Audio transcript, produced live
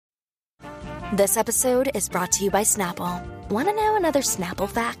This episode is brought to you by Snapple. Want to know another Snapple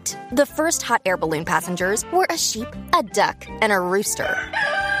fact? The first hot air balloon passengers were a sheep, a duck, and a rooster.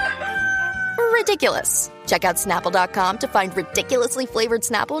 Ridiculous. Check out Snapple.com to find ridiculously flavored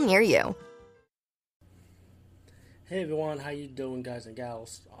Snapple near you. Hey everyone, how you doing, guys and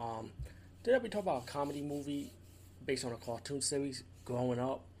gals? Today we talk about a comedy movie based on a cartoon series growing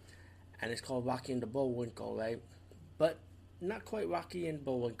up, and it's called Rocky and the Bullwinkle, right? But not quite Rocky and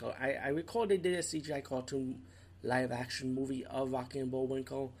Bullwinkle. I recall they did a CGI cartoon live action movie of Rocky and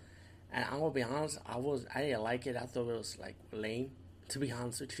Bullwinkle, and I'm gonna be honest, I didn't like it. I thought it was like lame, to be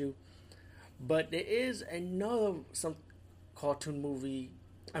honest with you. But there is some cartoon movie.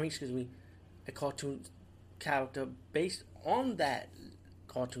 A cartoon character based on that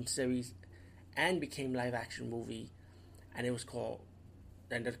cartoon series, and became live action movie, and it was called.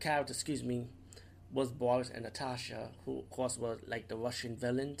 And the character, was Boris and Natasha, who of course were like the Russian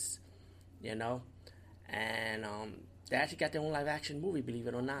villains, and they actually got their own live action movie, believe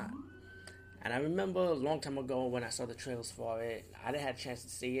it or not. And I remember a long time ago when I saw the trailers for it, I didn't have a chance to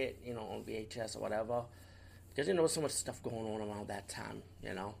see it, on VHS or whatever, because there was so much stuff going on around that time,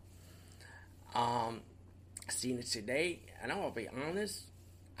 I seen it today, and I'm gonna be honest,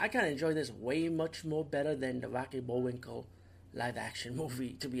 I kind of enjoy this way much more better than the Rocky Bullwinkle live action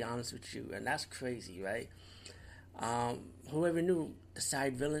movie, to be honest with you, and that's crazy, right? Whoever knew the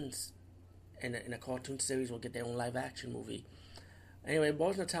side villains in a cartoon series will get their own live action movie. Anyway,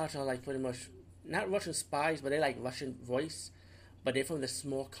 Boris and Natasha are like pretty much not Russian spies, but they're like Russian voice, but they're from the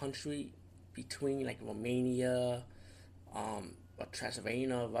small country between like Romania,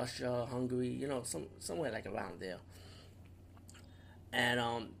 Transylvania, Russia, Hungary, somewhere like around there.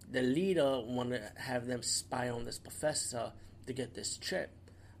 And the leader wanted to have them spy on this professor to get this chip,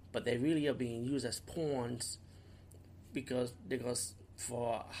 but they really are being used as pawns because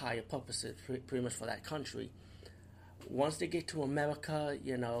for higher purposes, pretty much for that country. Once they get to America,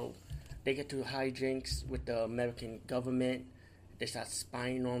 they get to hijinks with the American government. They start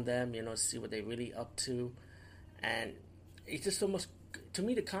spying on them, see what they're really up to, and it's just so much. To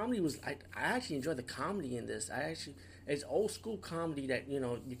me, the comedy was. I actually enjoy the comedy in this. It's old school comedy that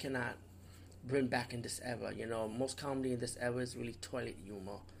you cannot bring back in this era. Most comedy in this era is really toilet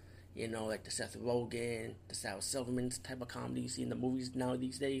humor. Like the Seth Rogen, the Sarah Silverman type of comedy you see in the movies now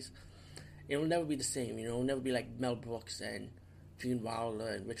these days. It'll never be the same. It'll never be like Mel Brooks and Gene Wilder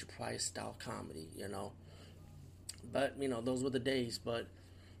and Richard Pryor style comedy. But those were the days. But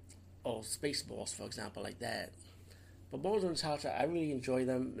Spaceballs, for example, like that. But Boris and Natasha, I really enjoy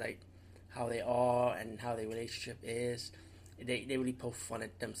them, like how they are and how their relationship is. They really poke fun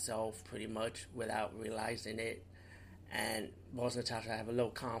at themselves pretty much without realizing it. And Boris and Natasha have a little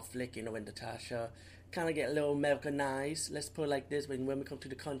conflict, when Natasha kind of get a little Americanized. Let's put it like this: when women come to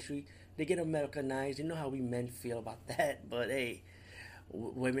the country, they get Americanized. You know how we men feel about that, but hey,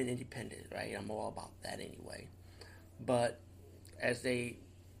 women independent, right? I'm all about that anyway. But as they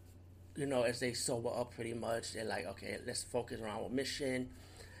sober up pretty much, they're like, okay, let's focus on our mission,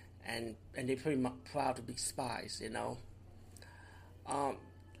 and they're pretty much proud to be spies,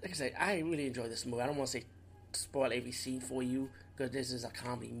 Like I said, I really enjoy this movie. I don't want to say spoil every scene for you, because this is a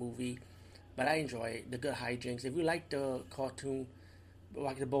comedy movie, but I enjoy it. The good hijinks. If you like the cartoon,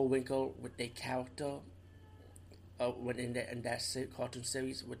 like the Bullwinkle with their character, in that cartoon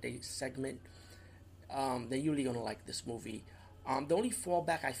series with their segment, then you're really gonna like this movie. The only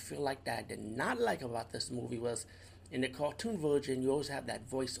fallback I feel like that I did not like about this movie was in the cartoon version, you always have that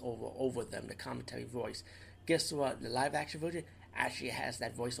voiceover over them, the commentary voice. Guess what? The live action version actually has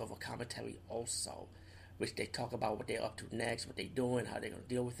that voiceover commentary also, which they talk about what they're up to next, what they're doing, how they're going to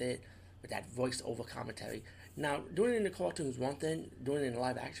deal with it, with that voiceover commentary. Now, doing it in the cartoon is one thing, doing it in the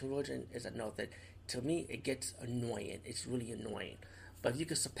live action version is another thing. To me, it gets annoying. It's really annoying. But if you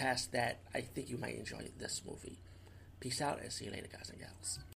can surpass that, I think you might enjoy this movie. Peace out and see you later, guys and gals.